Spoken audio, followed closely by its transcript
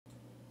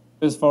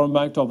This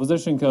foreign-backed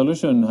opposition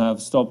coalition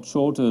have stopped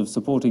short of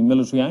supporting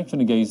military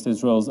action against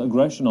Israel's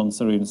aggression on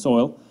Syrian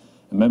soil.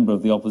 A member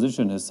of the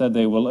opposition has said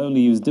they will only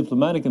use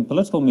diplomatic and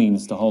political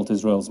means to halt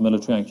Israel's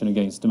military action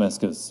against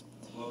Damascus.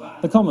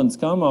 The comments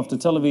come after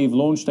Tel Aviv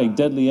launched a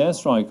deadly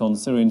airstrike on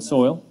Syrian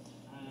soil.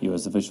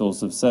 US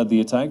officials have said the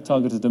attack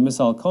targeted a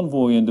missile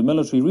convoy and a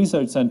military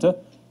research center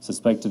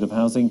suspected of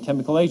housing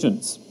chemical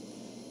agents.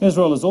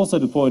 Israel has also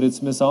deployed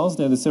its missiles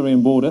near the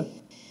Syrian border.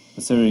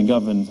 The Syrian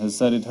government has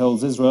said it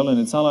holds Israel and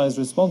its allies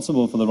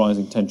responsible for the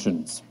rising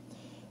tensions.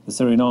 The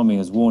Syrian army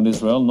has warned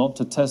Israel not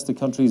to test the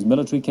country's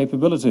military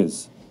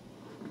capabilities.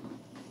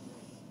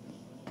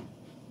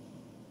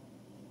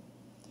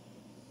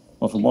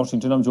 Well, from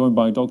Washington, I'm joined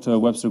by Dr.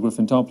 Webster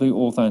Griffin-Tarpley,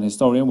 author and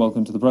historian.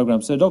 Welcome to the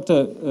program. So,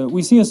 Doctor,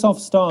 we see a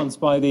soft stance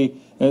by the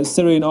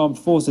Syrian armed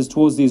forces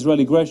towards the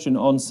Israeli aggression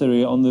on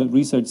Syria, on the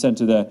research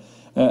center there.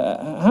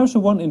 How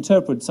should one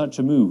interpret such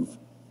a move?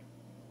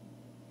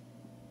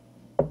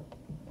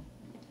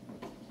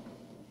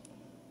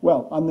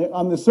 Well,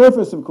 on the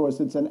surface, of course,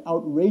 it's an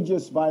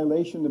outrageous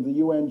violation of the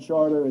UN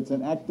Charter. It's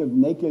an act of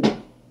naked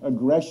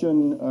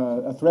aggression,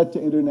 a threat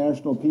to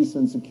international peace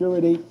and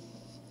security.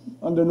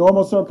 Under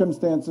normal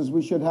circumstances,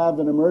 we should have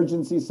an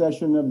emergency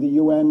session of the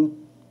UN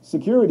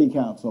Security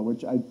Council,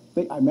 which I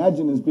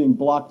imagine is being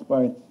blocked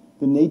by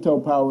the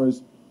NATO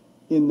powers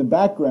in the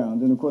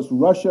background. And of course,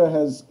 Russia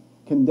has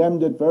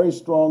condemned it very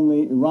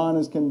strongly. Iran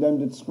has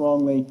condemned it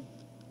strongly.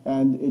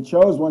 And it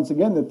shows once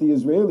again that the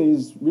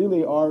Israelis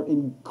really are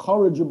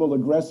incorrigible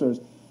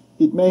aggressors.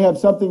 It may have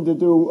something to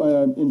do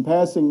in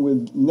passing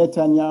with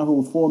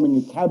Netanyahu forming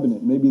a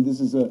cabinet. Maybe this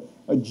is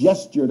a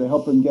gesture to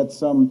help him get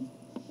some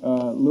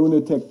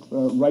lunatic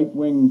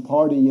right-wing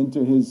party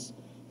into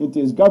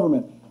his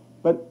government.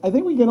 But I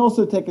think we can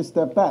also take a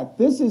step back.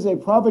 This is a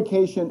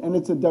provocation and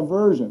it's a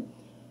diversion.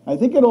 I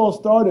think it all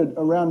started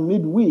around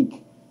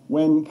midweek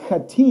when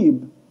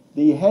Khatib,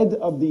 the head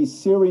of the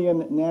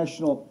Syrian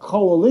National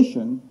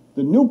Coalition,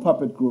 the new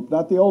puppet group,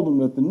 not the old one,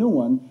 but the new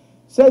one,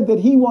 said that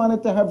he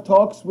wanted to have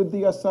talks with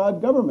the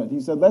Assad government.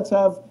 He said, let's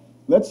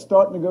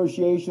start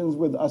negotiations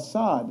with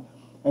Assad.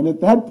 And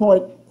at that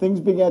point, things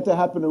began to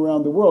happen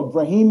around the world.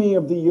 Brahimi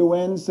of the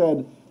UN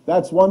said,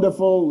 that's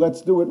wonderful,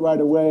 let's do it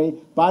right away.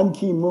 Ban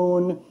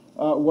Ki-moon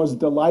was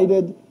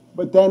delighted.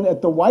 But then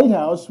at the White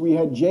House, we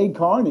had Jay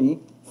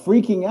Carney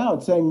freaking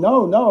out, saying,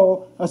 no,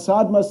 no,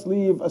 Assad must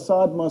leave,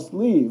 Assad must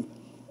leave.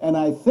 And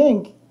I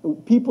think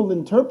people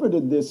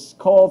interpreted this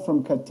call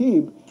from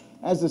Khatib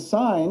as a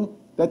sign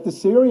that the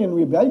Syrian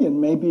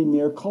rebellion may be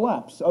near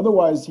collapse.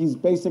 Otherwise, he's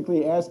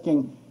basically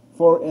asking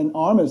for an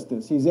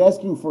armistice. He's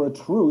asking for a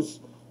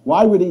truce.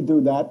 Why would he do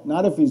that?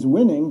 Not if he's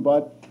winning,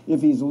 but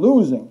if he's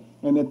losing.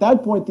 And at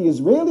that point, the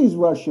Israelis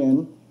rush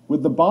in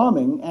with the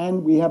bombing,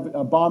 and we have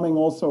a bombing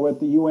also at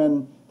the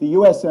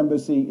U.S.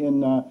 embassy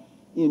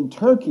in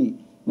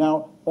Turkey.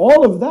 Now,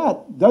 all of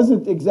that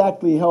doesn't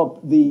exactly help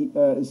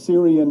the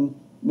Syrian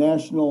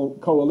National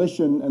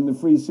Coalition and the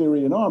Free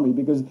Syrian Army,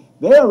 because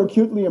they are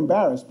acutely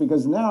embarrassed,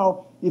 because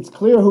now it's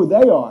clear who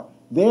they are.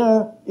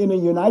 They're in a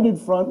united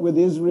front with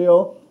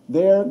Israel.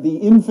 They're the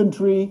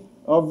infantry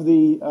of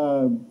the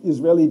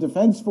Israeli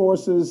Defense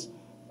Forces.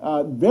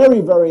 Very,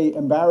 very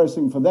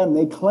embarrassing for them.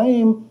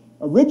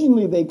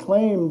 Originally they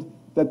claimed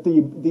that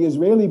the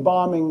Israeli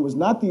bombing was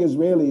not the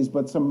Israelis,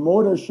 but some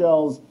mortar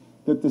shells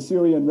that the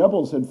Syrian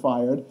rebels had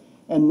fired.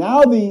 And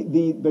now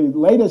the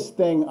latest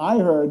thing I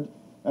heard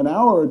an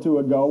hour or two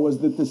ago was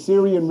that the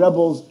Syrian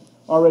rebels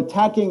are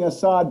attacking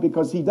Assad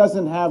because he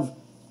doesn't have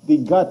the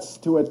guts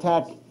to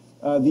attack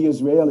the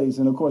Israelis.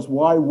 And of course,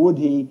 why would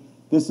he?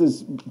 This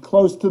is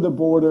close to the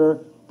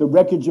border. The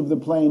wreckage of the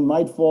plane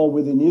might fall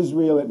within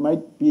Israel. It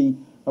might be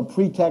a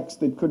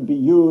pretext that could be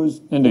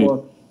used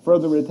for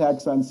further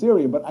attacks on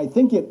Syria. But I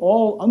think it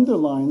all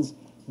underlines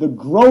the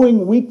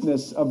growing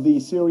weakness of the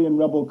Syrian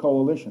rebel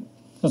coalition.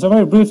 So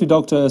very briefly,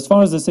 Doctor, as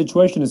far as the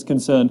situation is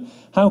concerned,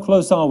 how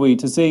close are we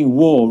to seeing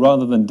war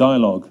rather than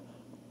dialogue?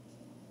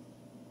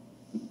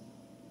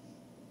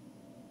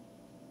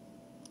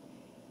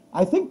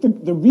 I think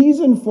the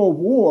reason for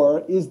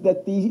war is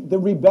that the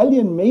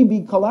rebellion may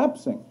be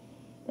collapsing.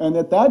 And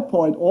at that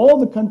point, all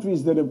the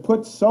countries that have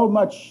put so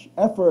much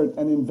effort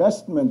and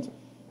investment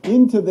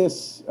into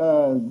this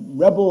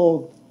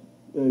rebel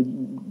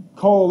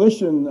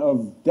coalition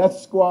of death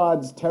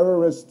squads,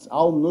 terrorists,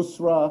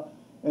 al-Nusra,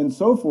 and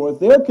so forth,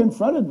 they're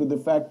confronted with the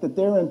fact that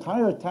their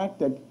entire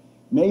tactic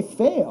may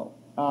fail.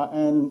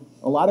 And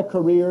a lot of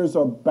careers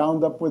are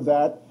bound up with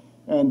that,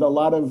 and a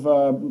lot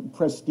of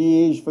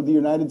prestige for the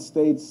United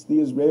States, the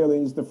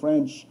Israelis, the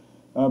French,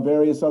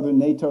 various other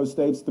NATO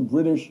states, the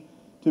British,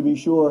 to be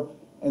sure.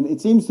 And it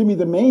seems to me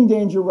the main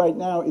danger right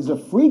now is a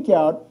freak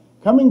out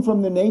coming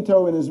from the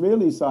NATO and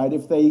Israeli side.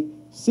 If they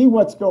see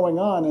what's going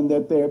on and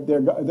that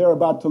they're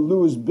about to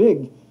lose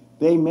big,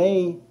 they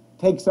may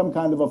take some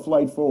kind of a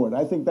flight forward.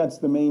 I think that's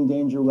the main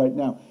danger right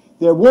now.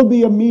 There will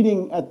be a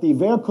meeting at the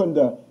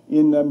Wehrkunde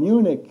in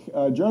Munich,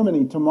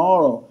 Germany,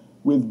 tomorrow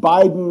with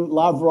Biden,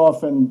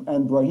 Lavrov, and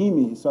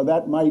Brahimi. So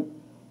that might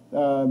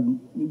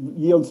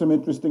yield some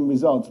interesting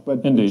results.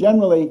 But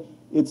generally,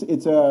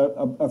 it's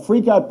a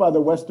freak out by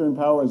the Western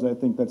powers. I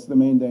think that's the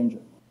main danger.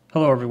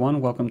 Hello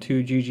everyone, welcome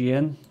to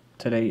GGN.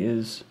 Today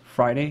is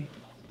Friday,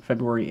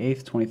 February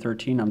 8th,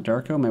 2013. I'm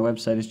Darko. My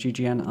website is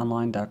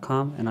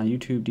ggnonline.com, and on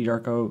YouTube,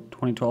 ddarko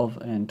 2012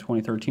 and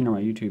 2013 are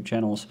my YouTube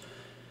channels.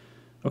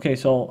 Okay,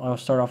 so I'll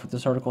start off with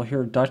this article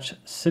here. Dutch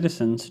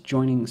citizens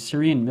joining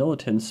Syrian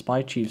militants,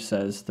 spy chief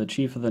says. The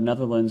chief of the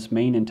Netherlands'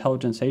 Maine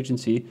intelligence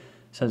agency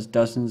says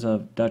dozens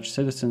of Dutch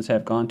citizens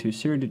have gone to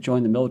Syria to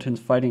join the militants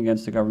fighting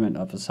against the government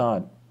of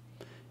Assad.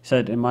 He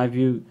said, in my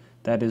view,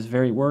 that is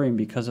very worrying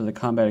because of the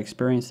combat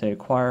experience they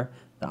acquire,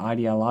 the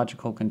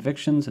ideological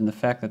convictions, and the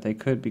fact that they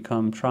could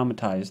become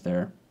traumatized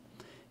there.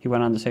 He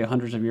went on to say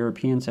hundreds of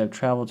Europeans have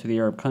traveled to the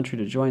Arab country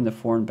to join the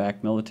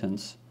foreign-backed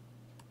militants.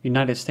 The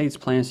United States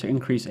plans to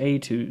increase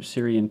aid to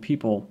Syrian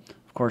people.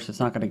 Of course, it's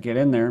not going to get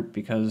in there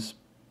because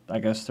I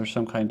guess there's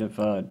some kind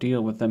of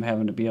deal with them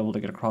having to be able to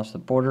get across the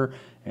border,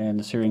 and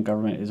the Syrian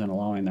government isn't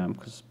allowing them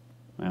because,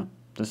 well,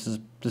 this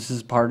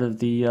is part of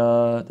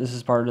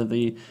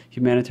the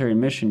humanitarian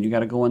mission. You got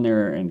to go in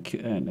there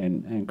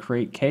and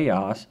create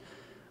chaos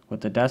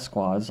with the death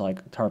squads,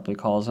 like Tarpley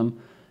calls them,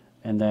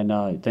 and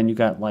then you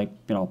got, like,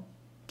 you know,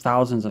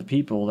 thousands of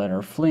people that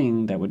are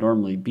fleeing that would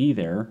normally be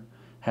there,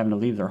 having to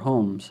leave their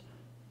homes.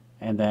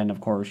 And then, of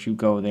course, you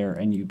go there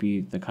and you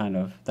be the kind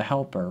of the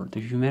helper,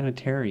 the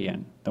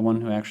humanitarian, the one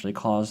who actually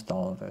caused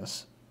all of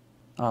this,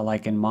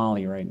 like in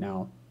Mali right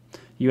now.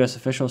 U.S.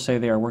 officials say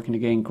they are working to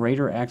gain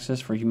greater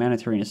access for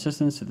humanitarian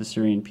assistance to the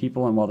Syrian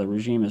people, and while the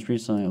regime has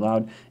recently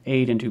allowed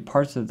aid into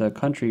parts of the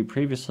country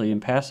previously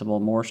impassable,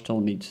 more still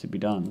needs to be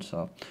done.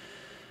 So,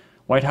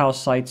 White House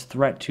cites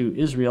threat to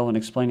Israel in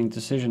explaining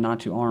decision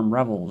not to arm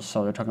rebels.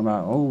 So they're talking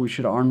about, oh, we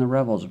should arm the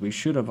rebels. We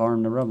should have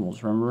armed the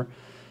rebels, remember?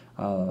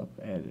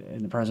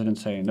 And the president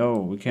saying, no,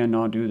 we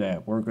cannot do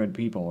that. We're good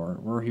people, or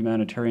we're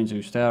humanitarians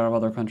who stay out of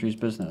other countries'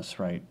 business,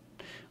 right?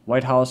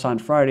 White House on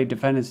Friday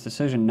defended its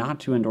decision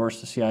not to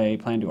endorse the CIA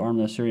plan to arm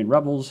the Syrian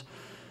rebels,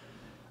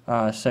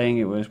 saying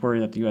it was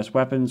worried that the U.S.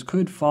 weapons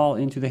could fall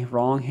into the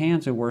wrong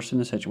hands and worsen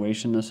the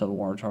situation in the civil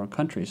war-torn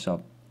country.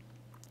 So,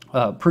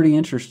 pretty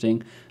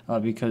interesting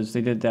because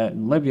they did that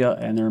in Libya,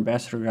 and their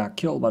ambassador got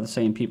killed by the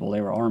same people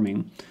they were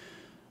arming.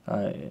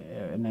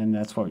 And then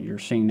that's what you're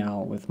seeing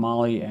now with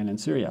Mali and in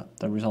Syria,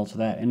 the results of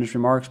that. In his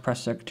remarks,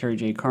 Press Secretary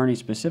Jay Carney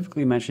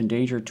specifically mentioned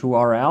danger to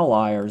our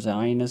ally, our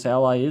Zionist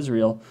ally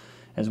Israel,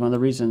 as one of the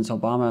reasons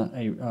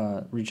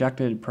Obama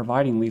rejected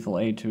providing lethal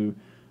aid to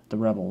the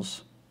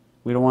rebels.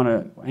 We don't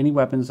want any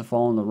weapons to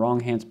fall in the wrong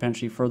hands,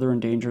 potentially further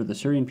endanger the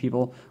Syrian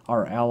people,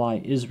 our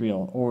ally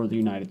Israel, or the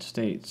United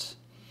States.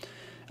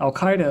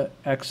 Al-Qaeda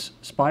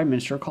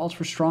ex-spymaster calls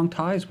for strong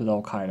ties with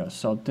Al-Qaeda.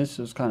 So this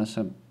is kind of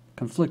some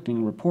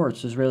conflicting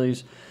reports.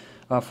 Israel's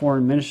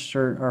foreign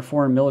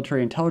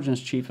military intelligence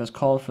chief has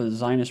called for the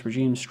Zionist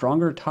regime's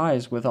stronger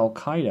ties with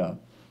Al-Qaeda.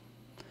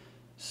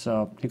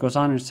 So he goes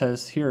on and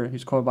says here,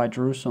 he's quoted by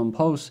Jerusalem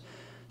Post,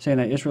 saying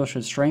that Israel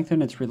should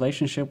strengthen its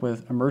relationship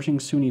with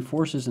emerging Sunni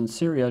forces in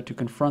Syria to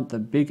confront the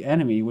big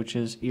enemy, which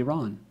is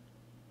Iran.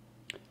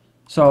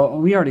 So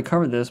we already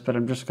covered this, but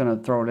I'm just going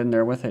to throw it in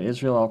there with it.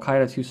 Israel,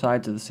 Al-Qaeda, two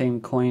sides of the same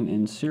coin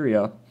in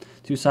Syria,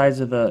 two sides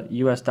of the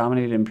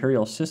U.S.-dominated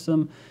imperial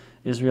system.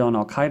 Israel and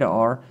Al-Qaeda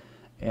are,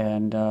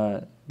 and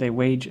they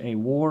wage a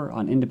war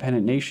on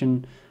independent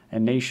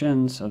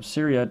nations of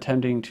Syria,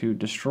 attempting to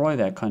destroy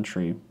that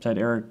country, said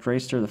Eric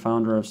Draster, the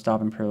founder of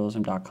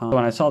StopImperialism.com. So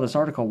when I saw this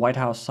article, White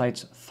House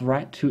cites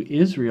threat to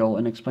Israel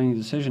in explaining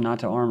the decision not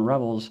to arm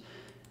rebels,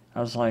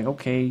 I was like,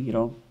 okay, you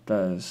know,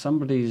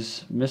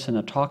 somebody's missing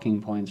the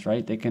talking points,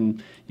 right? You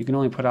can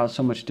only put out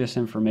so much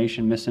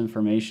disinformation,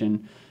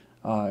 misinformation,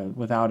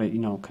 without it, you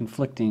know,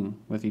 conflicting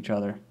with each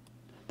other.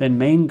 Then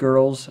Maine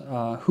girls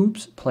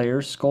hoops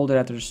players scolded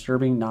at the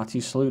disturbing Nazi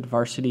salute.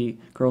 Varsity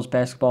girls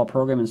basketball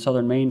program in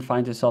southern Maine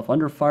finds itself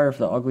under fire for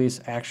the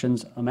ugliest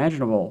actions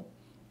imaginable.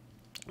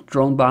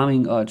 Drone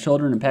bombing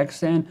children in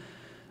Pakistan?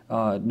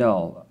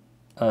 No.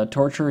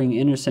 Torturing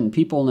innocent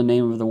people in the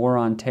name of the war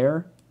on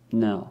terror?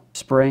 No.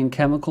 Spraying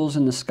chemicals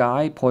in the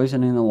sky,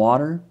 poisoning the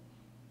water?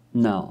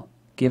 No.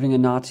 Giving a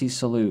Nazi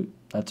salute?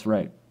 That's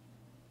right.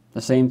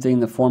 The same thing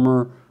the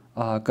former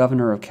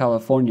governor of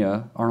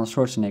California, Arnold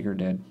Schwarzenegger,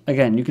 did.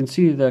 Again, you can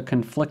see the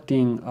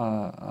conflicting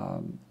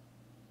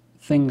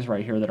things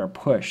right here that are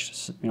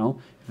pushed. You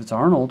know, if it's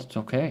Arnold, it's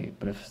okay,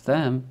 but if it's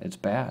them, it's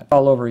bad.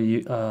 All over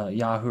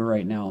Yahoo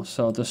right now.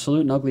 So the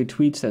salute and ugly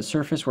tweets that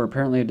surfaced were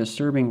apparently a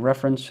disturbing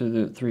reference to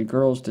the three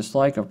girls'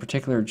 dislike of a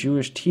particular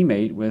Jewish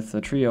teammate, with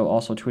the trio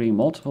also tweeting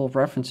multiple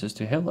references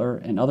to Hitler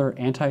and other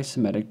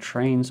anti-Semitic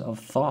trains of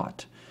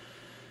thought.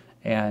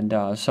 And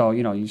so,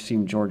 you know, you've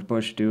seen George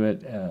Bush do it,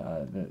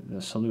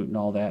 the salute and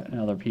all that, and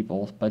other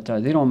people, but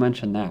they don't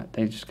mention that.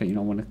 They just, you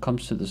know, when it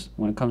comes to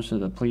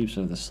the plebes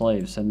of the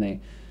slaves, then they,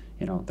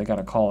 you know, they got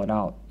to call it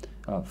out.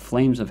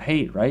 Flames of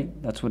hate, right?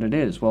 That's what it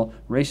is. Well,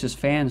 racist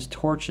fans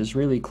torch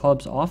Israeli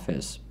club's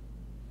office.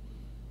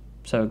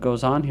 So it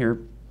goes on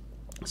here.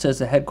 It says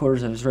the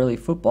headquarters of Israeli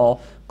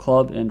football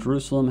club in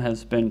Jerusalem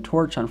has been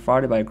torched on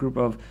Friday by a group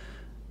of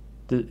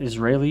the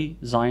Israeli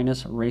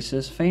Zionist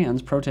racist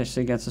fans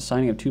protesting against the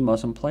signing of two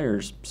Muslim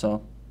players.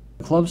 So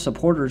The club's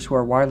supporters, who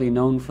are widely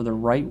known for their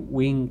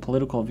right-wing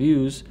political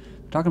views,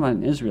 talking about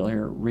in Israel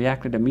here,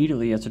 reacted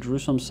immediately as the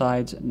Jerusalem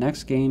side's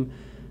next game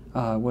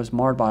was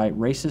marred by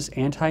racist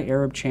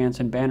anti-Arab chants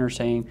and banners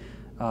saying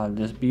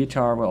this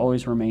Beitar will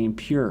always remain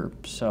pure.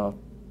 So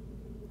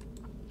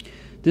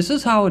this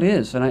is how it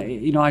is.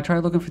 And I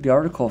tried looking for the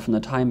article from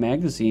the Time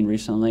magazine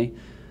recently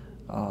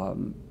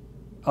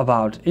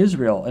about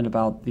Israel and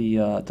about the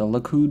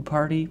Likud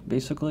party,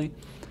 basically,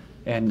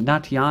 and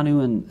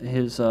Netanyahu and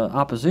his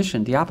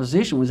opposition. The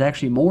opposition was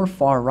actually more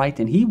far right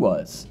than he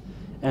was.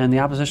 And the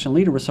opposition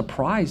leader was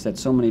surprised that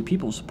so many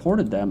people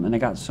supported them, and they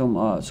got so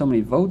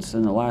many votes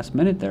in the last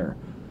minute there.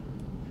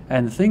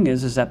 And the thing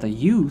is that the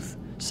youth,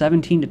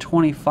 17 to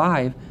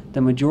 25,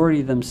 the majority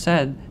of them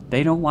said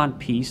they don't want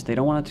peace, they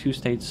don't want a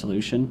two-state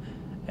solution,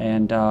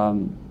 and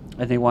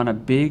they want a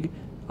big,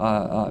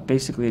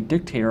 basically a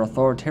dictator,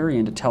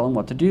 authoritarian, to tell them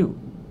what to do.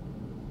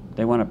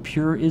 They want a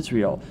pure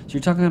Israel. So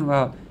you're talking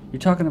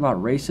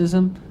about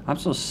racism? I'm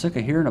so sick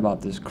of hearing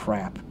about this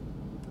crap.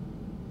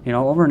 You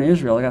know, over in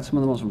Israel, they got some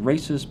of the most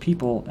racist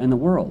people in the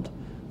world.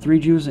 3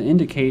 Jews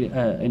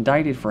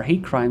indicted for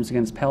hate crimes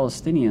against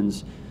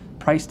Palestinians.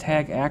 Price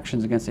tag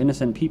actions against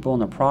innocent people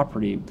and their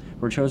property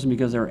were chosen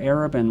because they're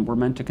Arab and were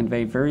meant to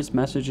convey various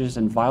messages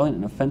in violent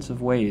and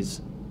offensive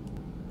ways.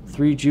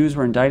 3 Jews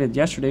were indicted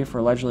yesterday for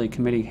allegedly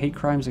committing hate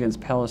crimes against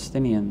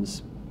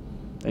Palestinians.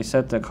 They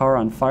set the car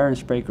on fire and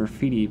sprayed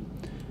graffiti.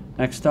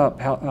 Next up,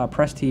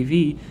 Press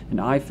TV and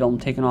iFilm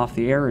taken off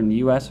the air in the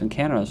U.S. and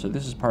Canada, so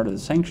this is part of the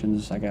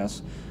sanctions, I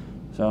guess.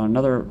 So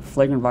another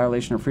flagrant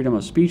violation of freedom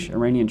of speech.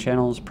 Iranian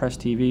channels, Press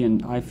TV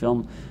and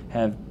iFilm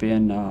have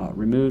been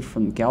removed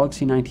from the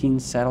Galaxy 19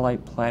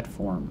 satellite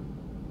platform.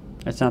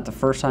 It's not the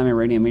first time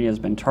Iranian media has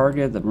been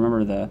targeted.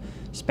 Remember, the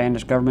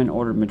Spanish government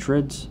ordered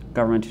Madrid's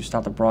government to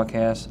stop the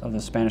broadcast of the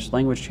Spanish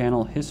language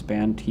channel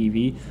Hispan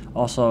TV,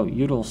 also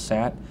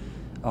Eutelsat.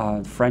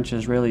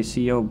 French-Israeli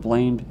CEO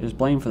is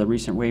blamed for the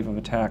recent wave of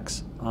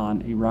attacks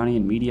on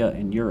Iranian media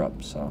in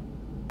Europe. So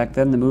back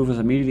then, the move was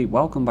immediately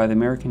welcomed by the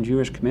American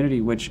Jewish community,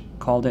 which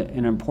called it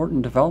an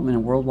important development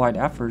in worldwide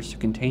efforts to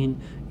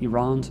contain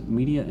Iran's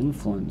media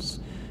influence.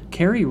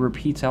 Kerry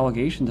repeats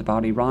allegations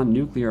about Iran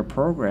nuclear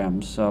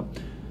programs.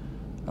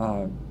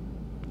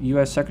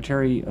 U.S.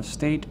 Secretary of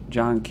State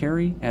John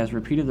Kerry has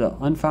repeated the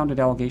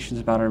unfounded allegations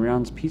about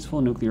Iran's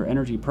peaceful nuclear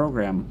energy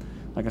program.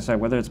 Like I said,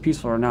 whether it's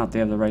peaceful or not, they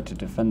have the right to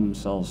defend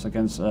themselves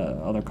against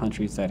other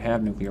countries that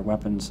have nuclear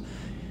weapons.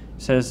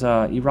 Says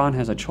Iran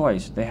has a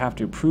choice. They have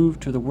to prove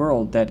to the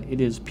world that it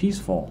is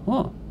peaceful.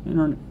 Huh.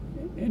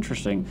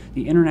 Interesting.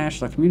 The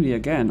international community,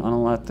 again,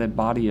 unelected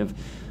body of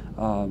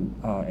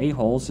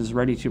a-holes, is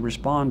ready to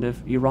respond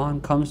if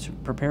Iran comes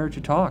prepared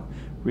to talk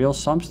real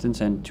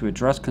substance and to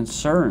address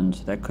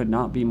concerns that could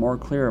not be more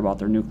clear about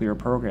their nuclear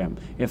program.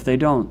 If they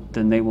don't,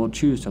 then they will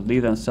choose to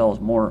leave themselves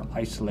more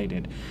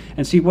isolated.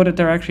 And see, what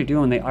they're actually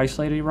doing, they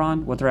isolate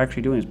Iran, what they're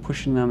actually doing is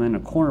pushing them in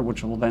a corner,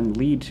 which will then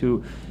lead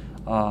to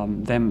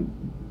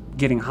them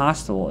getting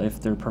hostile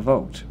if they're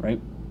provoked, right?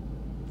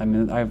 I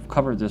mean, I've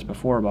covered this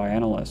before by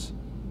Analyst.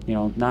 You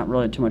know, not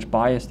really too much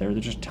bias there.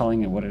 They're just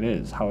telling it what it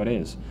is, how it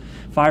is.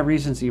 5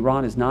 reasons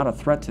Iran is not a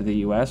threat to the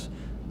U.S.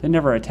 They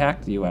never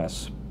attacked the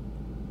U.S.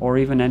 or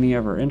even any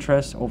of our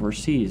interests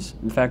overseas.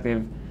 In fact,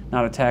 they've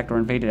not attacked or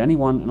invaded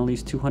anyone in at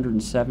least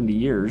 270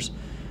 years.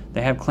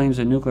 They have claims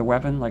of a nuclear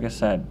weapon, like I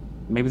said.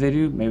 Maybe they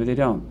do, maybe they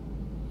don't.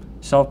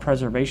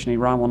 Self-preservation,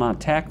 Iran will not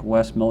attack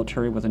West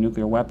military with a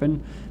nuclear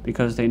weapon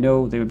because they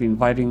know they would be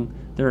inviting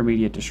their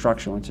immediate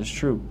destruction, which is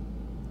true.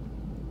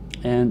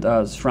 And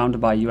surrounded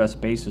by U.S.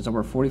 bases.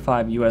 Over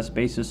 45 U.S.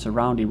 bases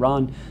surround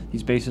Iran.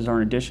 These bases are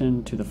in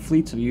addition to the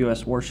fleets of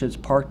U.S. warships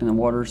parked in the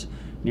waters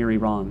near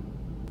Iran.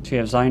 So you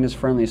have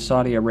Zionist-friendly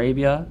Saudi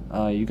Arabia.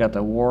 You got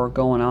the war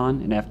going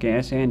on in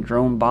Afghanistan,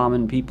 drone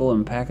bombing people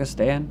in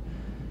Pakistan.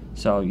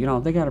 So, you know,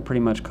 they got it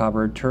pretty much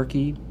covered.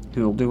 Turkey,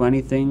 who will do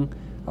anything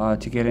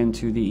to get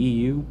into the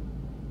EU.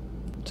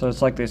 So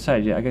it's like they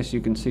said, I guess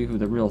you can see who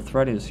the real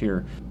threat is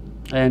here.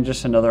 And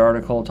just another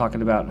article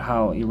talking about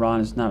how Iran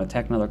has not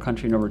attacked another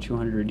country in over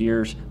 200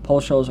 years. Poll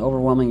shows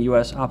overwhelming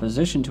U.S.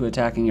 opposition to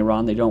attacking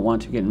Iran. They don't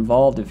want to get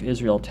involved if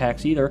Israel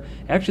attacks either.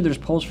 Actually, there's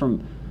polls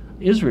from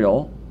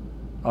Israel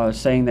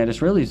saying that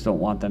Israelis don't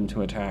want them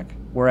to attack.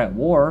 We're at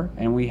war,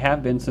 and we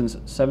have been since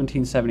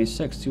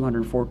 1776,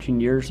 214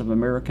 years of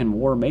American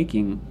war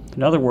making.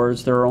 In other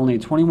words, there are only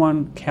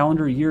 21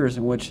 calendar years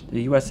in which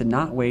the U.S. did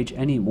not wage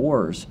any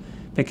wars.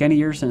 Pick any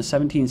year since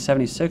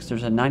 1776,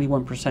 there's a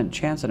 91%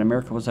 chance that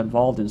America was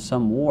involved in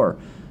some war.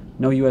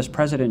 No U.S.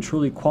 president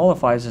truly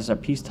qualifies as a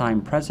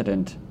peacetime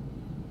president.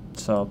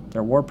 So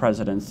they're war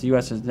presidents. The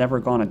U.S. has never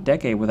gone a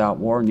decade without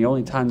war, and the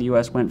only time the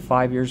U.S. went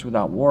 5 years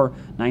without war,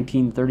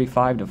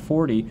 1935 to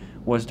 40,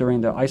 was during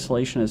the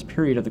isolationist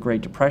period of the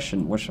Great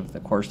Depression, which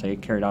of course they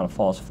carried out a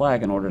false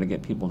flag in order to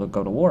get people to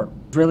go to war.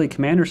 Israeli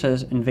commander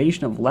says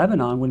invasion of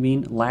Lebanon would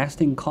mean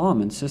lasting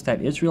calm, insists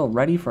that Israel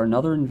ready for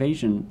another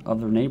invasion of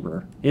their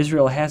neighbor.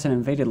 Israel hasn't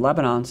invaded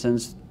Lebanon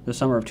since the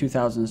summer of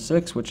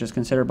 2006, which is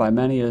considered by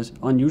many as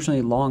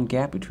unusually long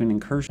gap between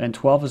incursions, and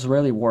 12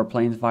 Israeli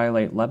warplanes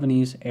violate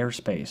Lebanese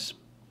airspace.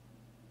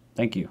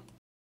 Thank you.